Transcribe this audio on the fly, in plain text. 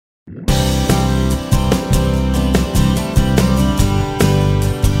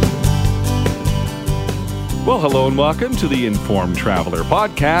Well, hello and welcome to the Informed Traveler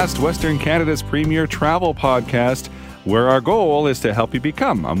Podcast, Western Canada's premier travel podcast, where our goal is to help you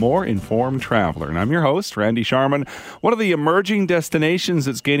become a more informed traveler. And I'm your host, Randy Sharman. One of the emerging destinations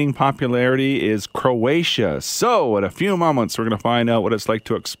that's gaining popularity is Croatia. So in a few moments, we're going to find out what it's like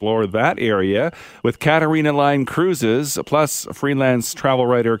to explore that area with Katarina Line Cruises. Plus, freelance travel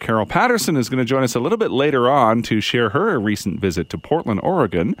writer Carol Patterson is going to join us a little bit later on to share her recent visit to Portland,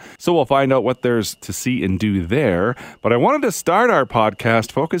 Oregon. So we'll find out what there's to see and do there. But I wanted to start our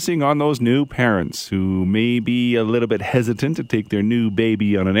podcast focusing on those new parents who may be a little bit hesitant to take their new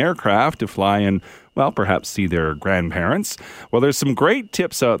baby on an aircraft to fly and, well, perhaps see their grandparents. Well, there's some great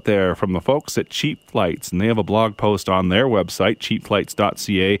tips out there from the folks at Cheap Flights, and they have a blog post on their website,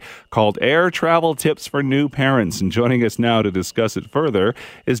 cheapflights.ca, called Air Travel Tips for New Parents. And joining us now to discuss it further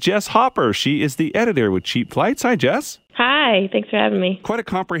is Jess Hopper. She is the editor with Cheap Flights. Hi, Jess. Hi, thanks for having me. Quite a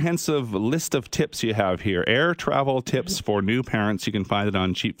comprehensive list of tips you have here. Air travel tips for new parents. You can find it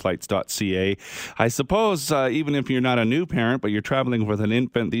on cheapflights.ca. I suppose even if you're not a new parent, but you're traveling with an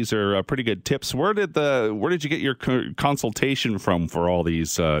infant, these are pretty good tips. Where did you get your consultation from for all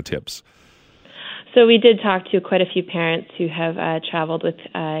these tips? So we did talk to quite a few parents who have traveled with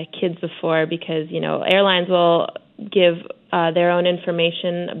kids before because, airlines will give their own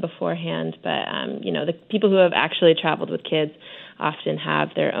information beforehand, but the people who have actually traveled with kids often have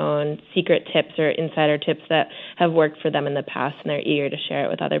their own secret tips or insider tips that have worked for them in the past, and they're eager to share it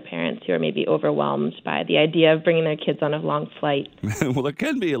with other parents who are maybe overwhelmed by the idea of bringing their kids on a long flight. Well, it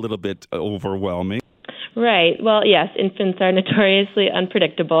can be a little bit overwhelming. Right. Well, yes, infants are notoriously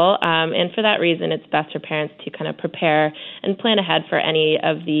unpredictable, and for that reason, it's best for parents to kind of prepare and plan ahead for any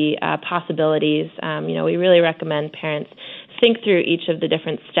of the possibilities. We really recommend parents think through each of the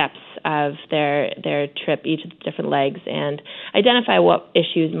different steps of their trip, each of the different legs, and identify what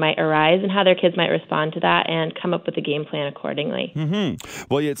issues might arise and how their kids might respond to that, and come up with a game plan accordingly. Mm-hmm.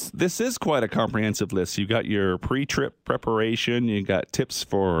 Well, this is quite a comprehensive list. You've got your pre-trip preparation, you've got tips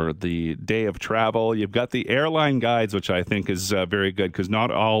for the day of travel, you've got the airline guides, which I think is very good, because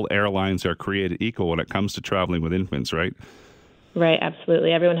not all airlines are created equal when it comes to traveling with infants, right? Right,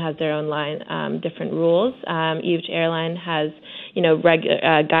 absolutely. Everyone has their own different rules. Each airline has,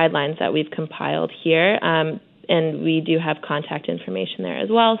 guidelines that we've compiled here, and we do have contact information there as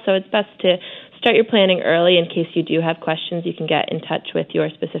well. So it's best to start your planning early in case you do have questions. You can get in touch with your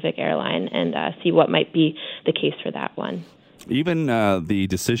specific airline and see what might be the case for that one. Even the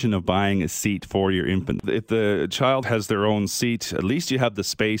decision of buying a seat for your infant. If the child has their own seat, at least you have the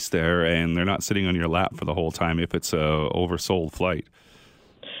space there and they're not sitting on your lap for the whole time if it's a oversold flight.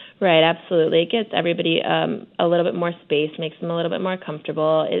 Right, absolutely. It gets everybody a little bit more space, makes them a little bit more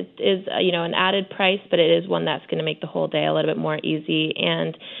comfortable. It is, an added price, but it is one that's going to make the whole day a little bit more easy.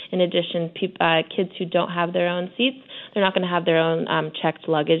 And in addition, kids who don't have their own seats, they're not going to have their own checked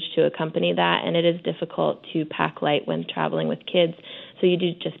luggage to accompany that, and it is difficult to pack light when traveling with kids. So you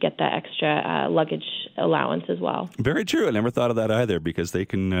do just get that extra luggage allowance as well. Very true. I never thought of that either, because they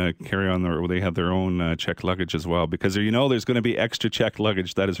can carry on they have their own checked luggage as well, because there's going to be extra checked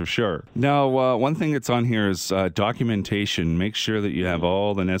luggage, that is for sure. Now, one thing that's on here is documentation. Make sure that you have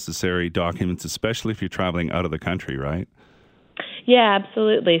all the necessary documents, especially if you're traveling out of the country, right? Yeah,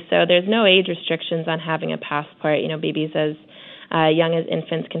 absolutely. So there's no age restrictions on having a passport. Babies as young as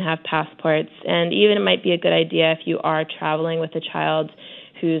infants can have passports. And even it might be a good idea if you are traveling with a child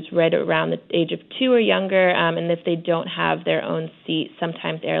who's right around the age of 2 or younger, and if they don't have their own seat,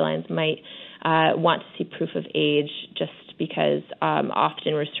 sometimes airlines might want to see proof of age, just because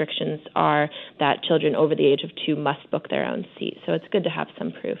often restrictions are that children over the age of 2 must book their own seat. So it's good to have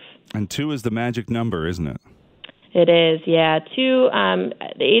some proof. And 2 is the magic number, isn't it? It is, yeah. 2,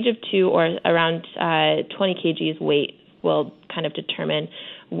 the age of 2 or around 20 kgs weight will kind of determine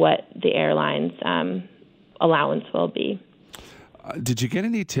what the airline's allowance will be. Did you get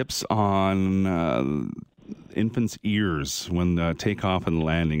any tips on infants' ears when takeoff and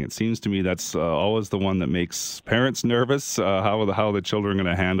landing? It seems to me that's always the one that makes parents nervous, how the children are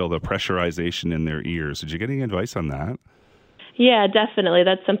going to handle the pressurization in their ears. Did you get any advice on that? Yeah, definitely.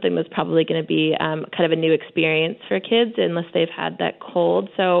 That's something that's probably going to be kind of a new experience for kids unless they've had that cold.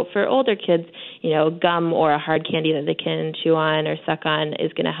 So for older kids, gum or a hard candy that they can chew on or suck on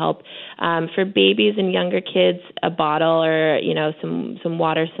is going to help. For babies and younger kids, a bottle or, some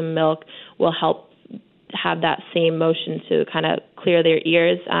water, some milk will help have that same motion to kind of clear their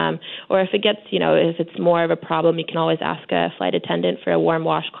ears. Or if it gets, if it's more of a problem, you can always ask a flight attendant for a warm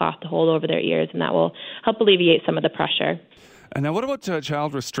washcloth to hold over their ears, and that will help alleviate some of the pressure. And now, what about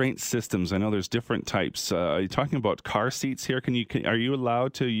child restraint systems? I know there's different types. Are you talking about car seats here? Are you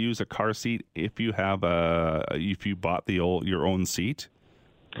allowed to use a car seat if you bought your own seat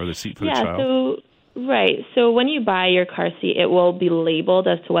or the seat for the child? So when you buy your car seat, it will be labeled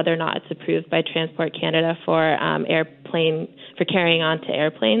as to whether or not it's approved by Transport Canada for carrying on to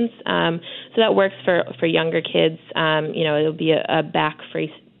airplanes. So that works for younger kids. It'll be a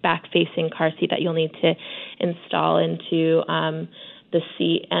back-facing car seat that you'll need to install into the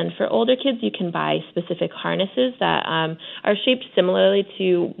seat. And for older kids, you can buy specific harnesses that are shaped similarly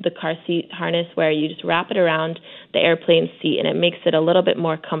to the car seat harness, where you just wrap it around the airplane seat, and it makes it a little bit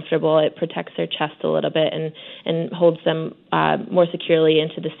more comfortable. It protects their chest a little bit and holds them more securely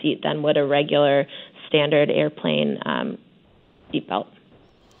into the seat than would a regular standard airplane seatbelt.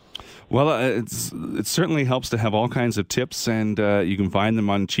 Well, it certainly helps to have all kinds of tips, and you can find them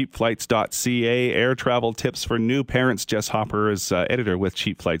on cheapflights.ca. Air travel tips for new parents. Jess Hopper is editor with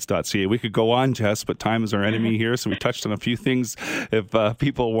cheapflights.ca. We could go on, Jess, but time is our enemy here, so we touched on a few things. If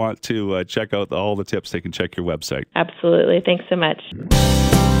people want to check out all the tips, they can check your website. Absolutely. Thanks so much.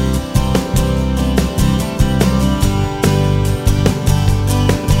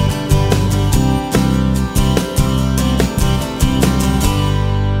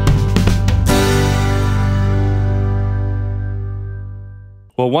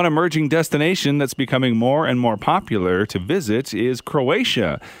 Well, one emerging destination that's becoming more and more popular to visit is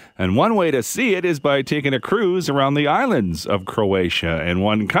Croatia. And one way to see it is by taking a cruise around the islands of Croatia. And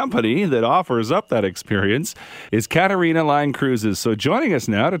one company that offers up that experience is Katarina Line Cruises. So joining us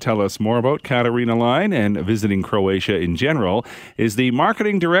now to tell us more about Katarina Line and visiting Croatia in general is the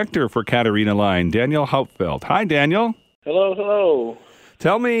marketing director for Katarina Line, Daniel Hauptfeld. Hi, Daniel. Hello.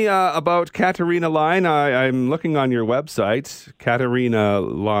 Tell me about Katarina Line. I'm looking on your website, Katarina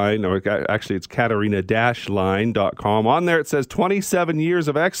Line, or actually it's katarina-line.com. On there it says 27 years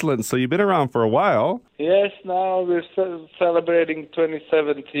of excellence, so you've been around for a while. Yes, now we're celebrating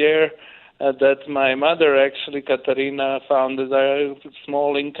 27th year. That my mother, actually, Katarina, founded a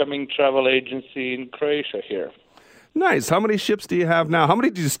small incoming travel agency in Croatia here. Nice. How many ships do you have now? How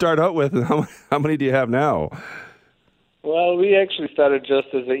many did you start out with, and how many do you have now? Well, we actually started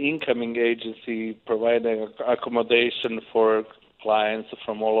just as an incoming agency, providing accommodation for clients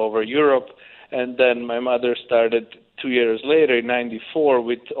from all over Europe. And then my mother started 2 years later, in 1994,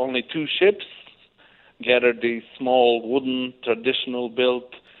 with only 2 ships, gathered these small wooden,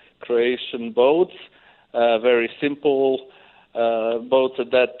 traditional-built Croatian boats, very simple boats at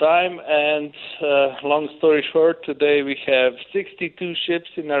that time. And long story short, today we have 62 ships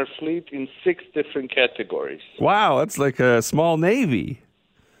in our fleet in 6 different categories. Wow, that's like a small navy.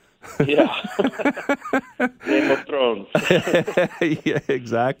 Yeah. Game of Thrones. Yeah,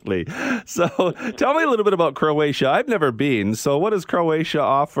 exactly. So tell me a little bit about Croatia. I've never been. So what does Croatia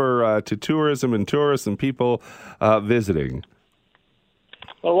offer to tourism and tourists and people visiting?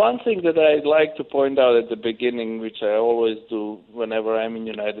 Well, one thing that I'd like to point out at the beginning, which I always do whenever I'm in the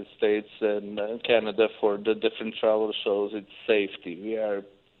United States and Canada for the different travel shows, it's safety. We are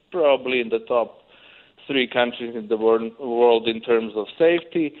probably in the top 3 countries in the world in terms of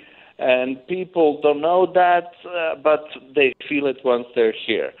safety, and people don't know that, but they feel it once they're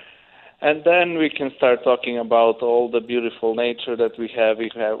here. And then we can start talking about all the beautiful nature that we have. We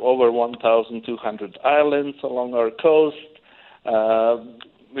have over 1,200 islands along our coast.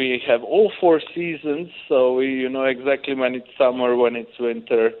 We have all 4 seasons, so you know exactly when it's summer, when it's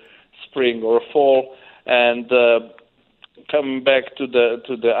winter, spring, or fall. And coming back to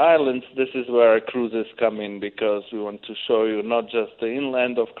the islands, this is where our cruises come in, because we want to show you not just the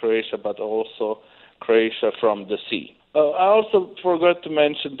inland of Croatia, but also Croatia from the sea. I also forgot to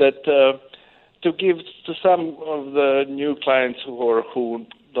mention that to give to some of the new clients who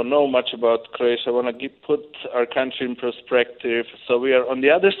don't know much about Croatia, I want to put our country in perspective. So we are on the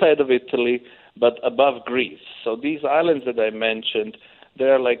other side of Italy, but above Greece. So these islands that I mentioned, they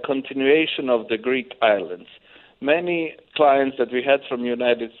are like continuation of the Greek islands. Many clients that we had from the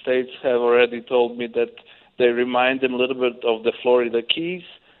United States have already told me that they remind them a little bit of the Florida Keys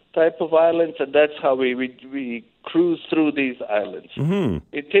type of islands, and that's how we cruise through these islands. Mm-hmm.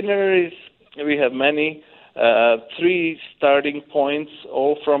 Itineraries, we have many. 3 starting points,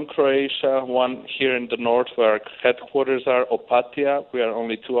 all from Croatia. One here in the north where our headquarters are, Opatija. We are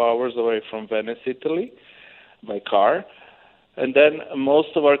only 2 hours away from Venice, Italy, by car. And then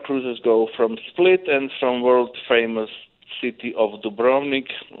most of our cruises go from Split and from world-famous city of Dubrovnik,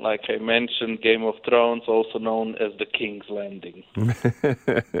 like I mentioned, Game of Thrones, also known as the King's Landing.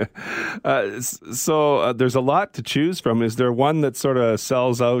 So there's a lot to choose from. Is there one that sort of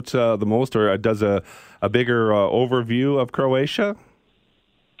sells out the most, or does a bigger overview of Croatia?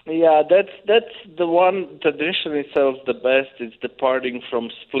 Yeah, that's the one traditionally sells the best. It's departing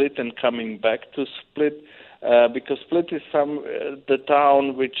from Split and coming back to Split, because Split is the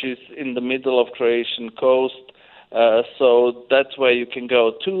town which is in the middle of Croatian coast. So that's why you can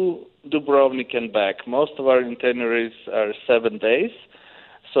go to Dubrovnik and back. Most of our itineraries are 7 days.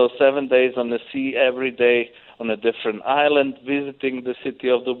 So 7 days on the sea, every day on a different island, visiting the city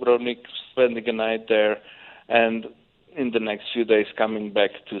of Dubrovnik, spending a night there, and in the next few days coming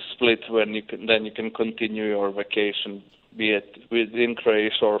back to Split, when you can continue your vacation, be it within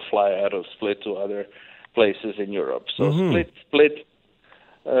Croatia or fly out of Split to other places in Europe. So Split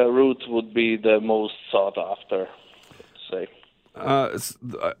route would be the most sought after, say.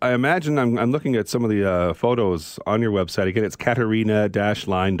 I imagine I'm looking at some of the photos on your website. Again, it's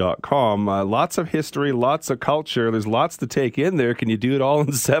katarina-line.com. Lots of history, lots of culture. There's lots to take in there. Can you do it all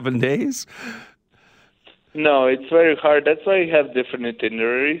in 7 days? No, it's very hard. That's why we have different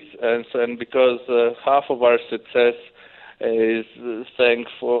itineraries, and because half of our success is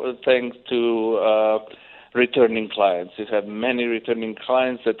thanks to returning clients. We have many returning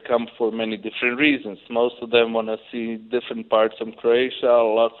clients that come for many different reasons. Most of them want to see different parts of Croatia.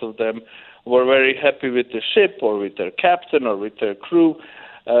 Lots of them were very happy with the ship or with their captain or with their crew.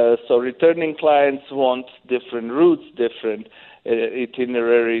 So returning clients want different routes, different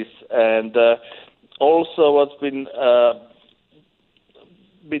itineraries, and also what's been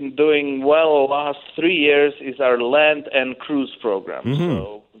doing well the last 3 years is our land and cruise program.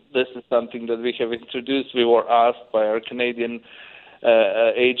 So this is something that we have introduced. We were asked by our Canadian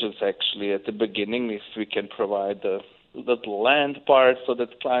agents actually at the beginning if we can provide the little land part so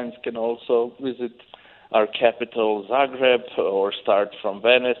that clients can also visit our capital, Zagreb, or start from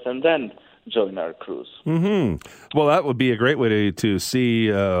Venice and then join our cruise. Well, that would be a great way to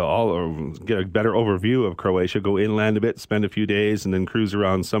see or get a better overview of Croatia. Go inland a bit, spend a few days, and then cruise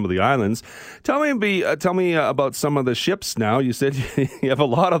around some of the islands. Tell me about some of the ships now. You said you have a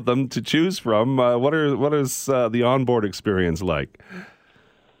lot of them to choose from. What is the onboard experience like?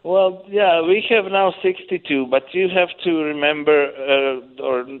 Well, yeah, we have now 62, but you have to remember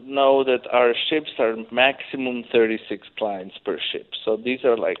or know that our ships are maximum 36 clients per ship. So these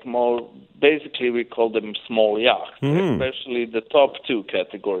are like more, basically we call them small yachts, especially the top two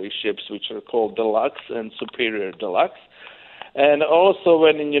category ships, which are called Deluxe and Superior Deluxe. And also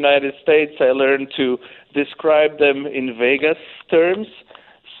when in the United States, I learned to describe them in Vegas terms.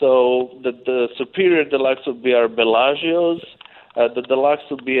 So the Superior Deluxe would be our Bellagio's. The Deluxe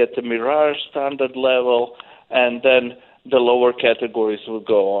would be at the Mirage standard level, and then the lower categories would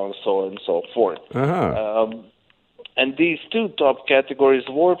go on, so and so forth. And these two top categories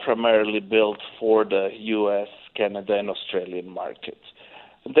were primarily built for the U.S., Canada, and Australian markets.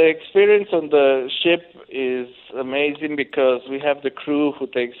 The experience on the ship is amazing because we have the crew who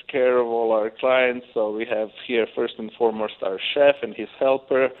takes care of all our clients. So we have here first and foremost our chef and his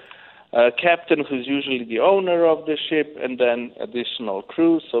helper, captain who's usually the owner of the ship, and then additional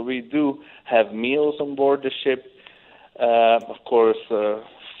crew. So we do have meals on board the ship. Of course,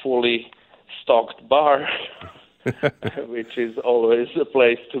 fully stocked bar, which is always a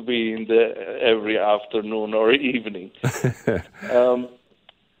place to be in every afternoon or evening.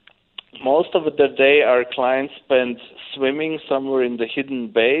 Most of the day, our clients spend swimming somewhere in the hidden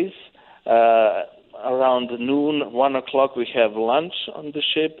bays. Around noon, 1 o'clock, we have lunch on the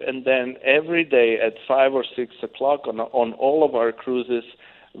ship, and then every day at 5 or 6 o'clock on all of our cruises,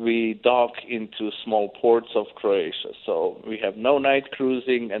 we dock into small ports of Croatia. So we have no night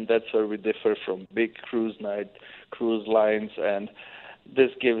cruising, and that's where we differ from big cruise lines, and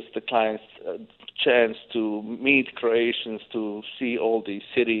this gives the clients a chance to meet Croatians, to see all these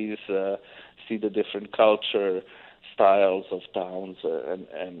cities, see the different culture, styles of towns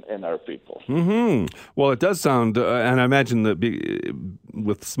and our people. Well, it does sound, and I imagine that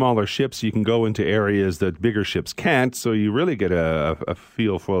with smaller ships, you can go into areas that bigger ships can't, so you really get a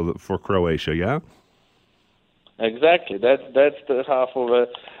feel for Croatia, yeah? Exactly. That's the half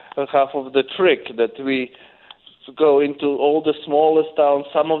of the trick, that we go into all the smallest towns.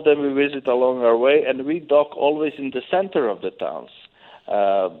 Some of them we visit along our way, and we dock always in the center of the towns.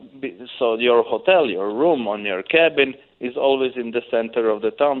 So your hotel, your room on your cabin is always in the center of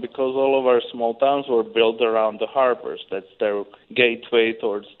the town, because all of our small towns were built around the harbors. That's their gateway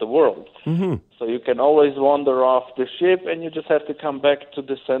towards the world. So you can always wander off the ship, and you just have to come back to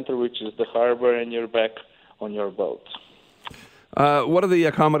the center, which is the harbor, and you're back on your boat. What are the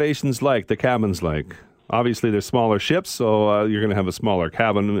accommodations like, the cabins like? Obviously, they're smaller ships, so you're going to have a smaller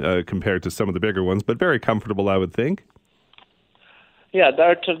cabin compared to some of the bigger ones, but very comfortable, I would think. Yeah,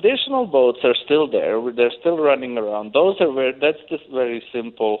 our traditional boats are still there. They're still running around. That's just very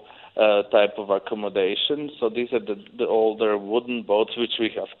simple type of accommodation. So these are the older wooden boats, which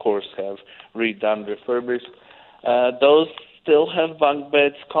we, of course, have redone, refurbished. Those still have bunk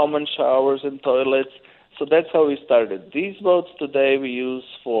beds, common showers, and toilets. So that's how we started. These boats today we use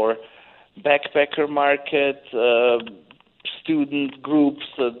for backpacker market, student groups,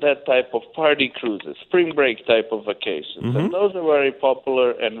 that type of party cruises, spring break type of vacations. Mm-hmm. And those are very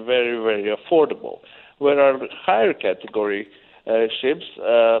popular and very, very affordable. Where our higher category ships,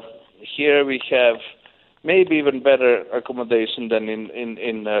 here we have maybe even better accommodation than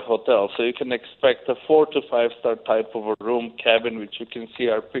in hotels. So you can expect a 4 to 5 star type of a room cabin, which you can see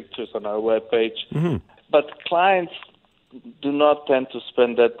our pictures on our webpage. Mm-hmm. But clients do not tend to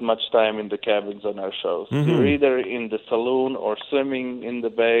spend that much time in the cabins on our shows. Mm-hmm. You're either in the saloon or swimming in the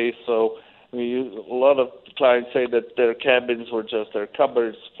bay. So a lot of clients say that their cabins were just their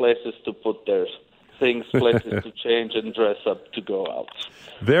cupboards, places to put their things, places to change and dress up to go out.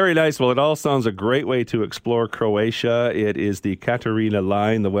 Very nice. Well, it all sounds a great way to explore Croatia. It is the Katarina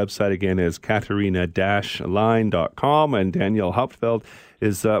Line. The website again is katarina-line.com, and Daniel Hauptfeld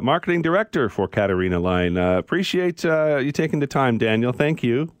is marketing director for Katarina Line. Appreciate you taking the time, Daniel. Thank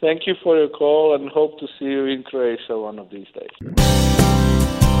you. Thank you for your call, and hope to see you in Croatia one of these days.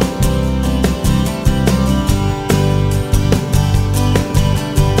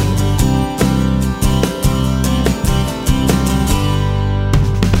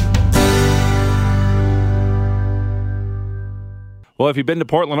 Well, if you've been to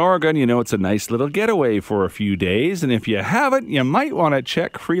Portland, Oregon, you know it's a nice little getaway for a few days. And if you haven't, you might want to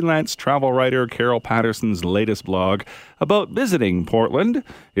check freelance travel writer Carol Patterson's latest blog about visiting Portland.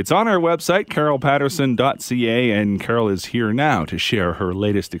 It's on our website, carolpatterson.ca, and Carol is here now to share her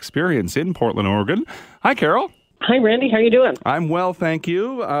latest experience in Portland, Oregon. Hi, Carol. Hi, Randy. How are you doing? I'm well, thank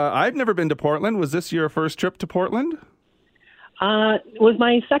you. I've never been to Portland. Was this your first trip to Portland? It was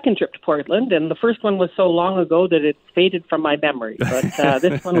my second trip to Portland, and the first one was so long ago that it faded from my memory. But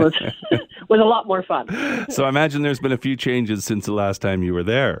this one was was a lot more fun. So I imagine there's been a few changes since the last time you were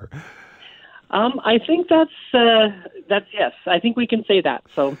there. I think that's yes. I think we can say that.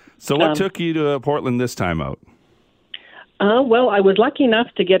 So what took you to Portland this time out? Well, I was lucky enough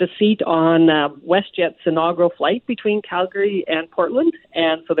to get a seat on WestJet's inaugural flight between Calgary and Portland,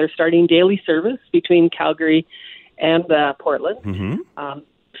 and so they're starting daily service between Calgary and Portland. Mm-hmm.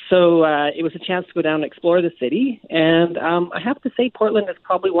 So it was a chance to go down and explore the city. And I have to say Portland is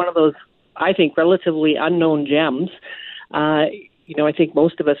probably one of those, I think, relatively unknown gems. I think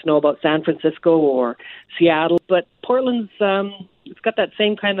most of us know about San Francisco or Seattle, but Portland's it's got that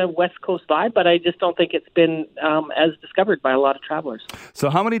same kind of West Coast vibe, but I just don't think it's been as discovered by a lot of travelers.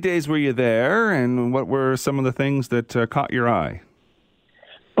 So how many days were you there, and what were some of the things that caught your eye?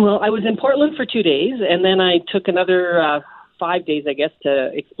 Well, I was in Portland for 2 days, and then I took another 5 days, I guess,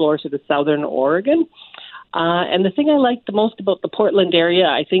 to explore sort of southern Oregon. And the thing I liked the most about the Portland area,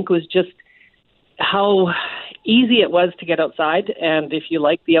 I think, was just how easy it was to get outside. And if you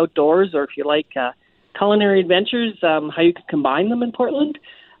like the outdoors or if you like culinary adventures, how you could combine them in Portland.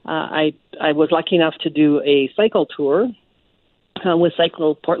 I was lucky enough to do a cycle tour with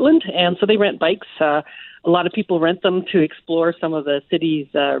Cycle Portland, and so they rent bikes. A lot of people rent them to explore some of the city's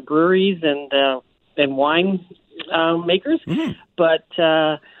breweries and wine makers. Mm-hmm. But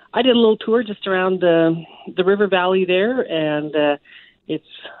I did a little tour just around the river valley there, and it's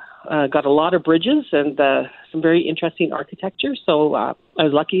got a lot of bridges and some very interesting architecture. So I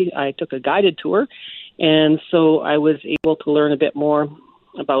was lucky. I took a guided tour, and so I was able to learn a bit more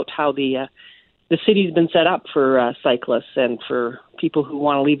about how the city's been set up for cyclists and for people who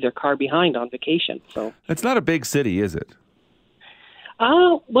want to leave their car behind on vacation. So it's not a big city, is it?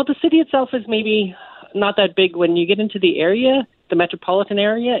 Well, the city itself is maybe not that big. When you get into the area, the metropolitan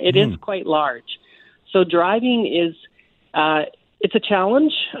area, it is quite large. So driving is it's a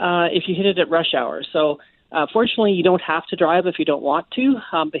challenge if you hit it at rush hour. So fortunately, you don't have to drive if you don't want to.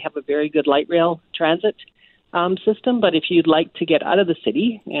 They have a very good light rail transit system, but if you'd like to get out of the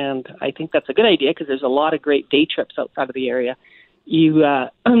city, and I think that's a good idea because there's a lot of great day trips outside of the area, you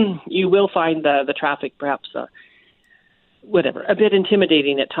will find the traffic perhaps a bit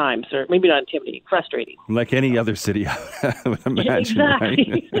intimidating at times, or maybe not intimidating, frustrating. Like any other city, I would imagine.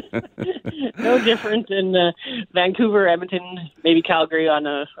 Exactly. Right? No different than Vancouver, Edmonton, maybe Calgary on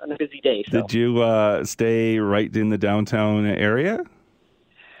a busy day. So. Did you stay right in the downtown area?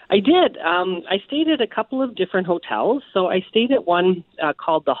 I did. I stayed at a couple of different hotels. So I stayed at one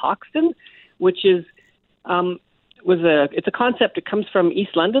called the Hoxton, which is it's a concept that comes from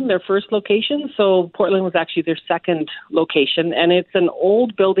East London, their first location. So Portland was actually their second location, and it's an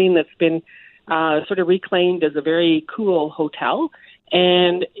old building that's been sort of reclaimed as a very cool hotel.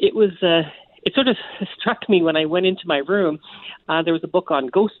 And it was it sort of struck me when I went into my room. There was a book on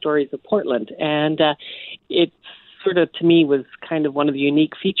ghost stories of Portland, and it sort of, to me, was kind of one of the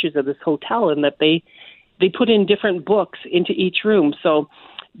unique features of this hotel in that they put in different books into each room. So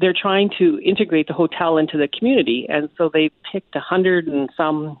they're trying to integrate the hotel into the community. And so they picked 100 and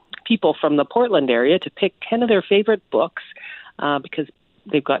some people from the Portland area to pick 10 of their favorite books because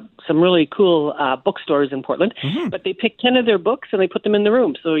they've got some really cool bookstores in Portland. Mm-hmm. But they picked 10 of their books and they put them in the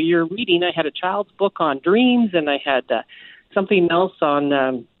room. So you're reading. I had a child's book on dreams, and I had something else on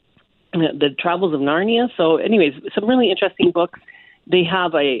the travels of Narnia. So anyways, some really interesting books. They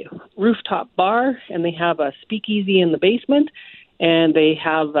have a rooftop bar, and they have a speakeasy in the basement, and they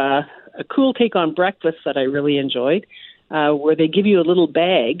have a cool take on breakfast that I really enjoyed, where they give you a little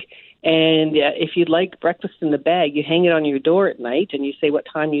bag, and if you'd like breakfast in the bag, you hang it on your door at night, and you say what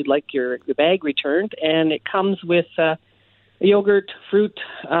time you'd like your bag returned, and it comes with yogurt, fruit,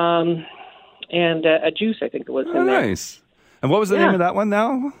 and a juice, I think it was. Oh, nice. And what was the name of that one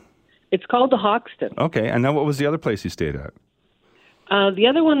now? It's called the Hoxton. Okay, and now what was the other place you stayed at? The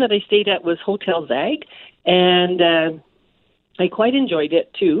other one that I stayed at was Hotel Zag, and I quite enjoyed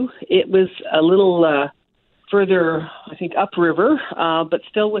it, too. It was a little further, I think, upriver, but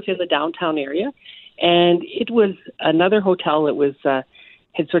still within the downtown area. And it was another hotel that was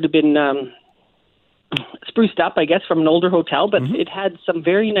had sort of been spruced up, I guess, from an older hotel, but it had some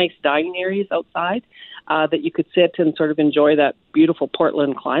very nice dining areas outside that you could sit and sort of enjoy that beautiful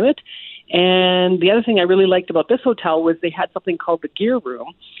Portland climate. And the other thing I really liked about this hotel was they had something called the Gear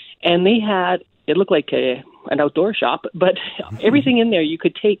Room, and they had, it looked like an outdoor shop, but everything in there you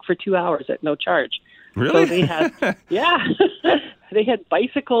could take for 2 hours at no charge. Really? So they had, they had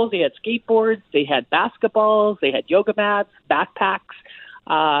bicycles, they had skateboards, they had basketballs, they had yoga mats, backpacks,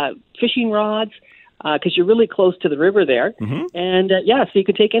 fishing rods, because you're really close to the river there. Mm-hmm. And so you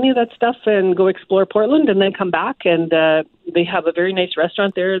could take any of that stuff and go explore Portland and then come back. And they have a very nice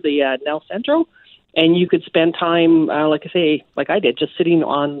restaurant there, the Nel Centro. And you could spend time, like I did, just sitting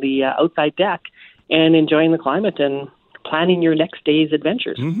on the outside deck and enjoying the climate and planning your next day's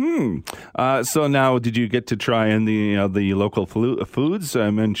adventures. Mm-hmm. So now, did you get to try in the local foods?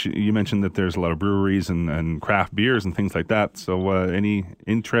 You mentioned that there's a lot of breweries and craft beers and things like that. So any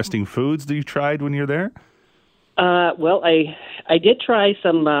interesting foods that you tried when you're there? Well, I did try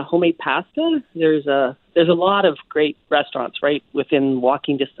some homemade pasta. There's a lot of great restaurants right within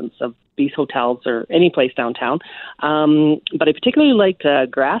walking distance of these hotels or any place downtown. But I particularly liked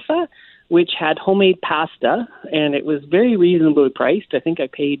Grassa, which had homemade pasta, and it was very reasonably priced. I think I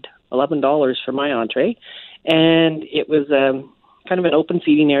paid $11 for my entree, and it was kind of an open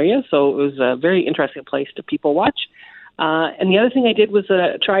seating area, so it was a very interesting place to people watch. And the other thing I did was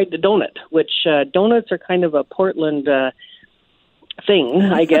tried the donut, which donuts are kind of a Portland thing,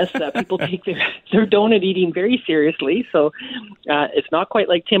 I guess. People take their donut eating very seriously, so it's not quite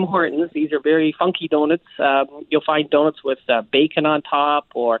like Tim Hortons. These are very funky donuts. You'll find donuts with bacon on top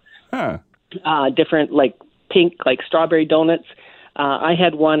or different, like pink, like strawberry donuts. I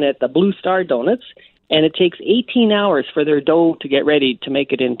had one at the Blue Star Donuts, and it takes 18 hours for their dough to get ready to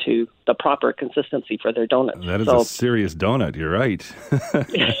make it into the proper consistency for their donuts. That is a serious donut, you're right.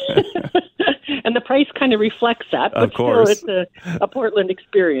 And the price kind of reflects that, but of course. Still it's a Portland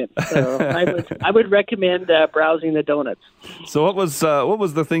experience. So I would recommend browsing the donuts. So what was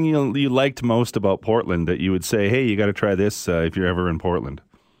the thing you liked most about Portland that you would say, hey, you got to try this if you're ever in Portland?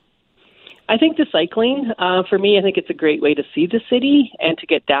 I think the cycling, for me, I think it's a great way to see the city and to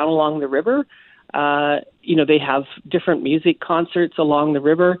get down along the river. They have different music concerts along the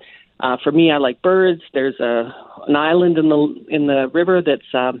river. For me, I like birds. There's an island in the river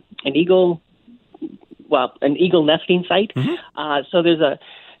that's an eagle nesting site. Mm-hmm. So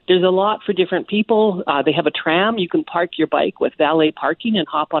there's a lot for different people. They have a tram. You can park your bike with valet parking and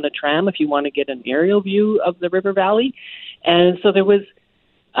hop on a tram if you want to get an aerial view of the river valley. And so there was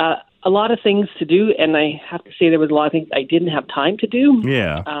a lot of things to do, and I have to say there was a lot of things I didn't have time to do.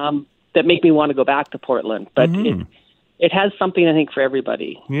 Yeah. That make me want to go back to Portland. But it has something, I think, for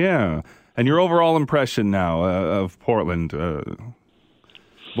everybody. Yeah. And your overall impression now of Portland,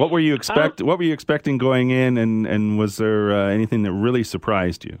 what were you expecting going in, and was there anything that really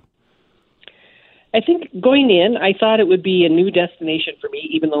surprised you? I think going in, I thought it would be a new destination for me,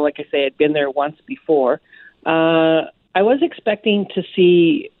 even though, like I say, I'd been there once before. I was expecting to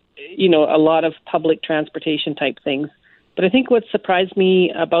see a lot of public transportation type things. But I think what surprised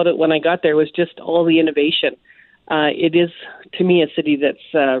me about it when I got there was just all the innovation. It is, to me, a city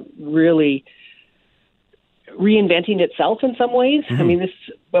that's really reinventing itself in some ways. I mean, this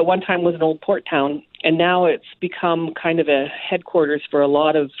at one time was an old port town, and now it's become kind of a headquarters for a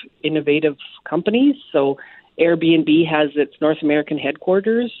lot of innovative companies. So Airbnb has its North American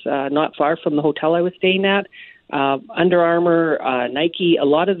headquarters not far from the hotel I was staying at. Under Armour, Nike, a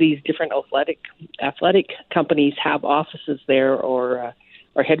lot of these different athletic companies have offices there or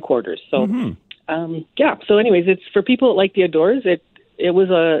headquarters. So, So anyways, it's for people that like the outdoors. There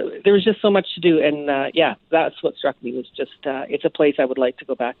was just so much to do, and that's what struck me was just it's a place I would like to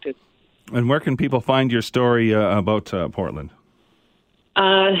go back to. And where can people find your story about Portland?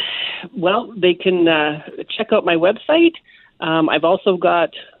 Well, they can check out my website. I've also got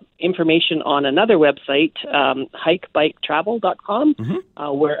information on another website, hikebiketravel.com,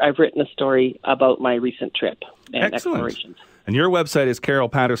 where I've written a story about my recent trip and explorations. And your website is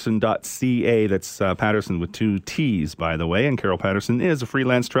carolpatterson.ca. That's Patterson with 2 T's, by the way. And Carol Patterson is a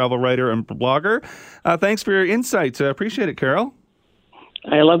freelance travel writer and blogger. Thanks for your insights. Appreciate it, Carol.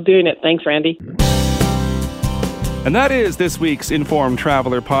 I love doing it. Thanks, Randy. And that is this week's Informed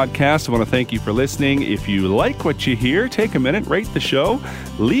Traveler podcast. I want to thank you for listening. If you like what you hear, take a minute, rate the show,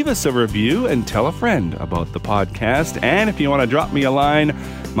 leave us a review, and tell a friend about the podcast. And if you want to drop me a line,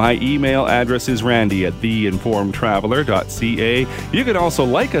 my email address is randy@theinformedtraveler.ca. You can also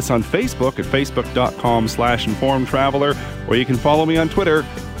like us on Facebook at facebook.com/informedtraveler, or you can follow me on Twitter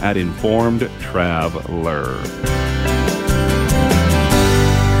 @informedtraveler.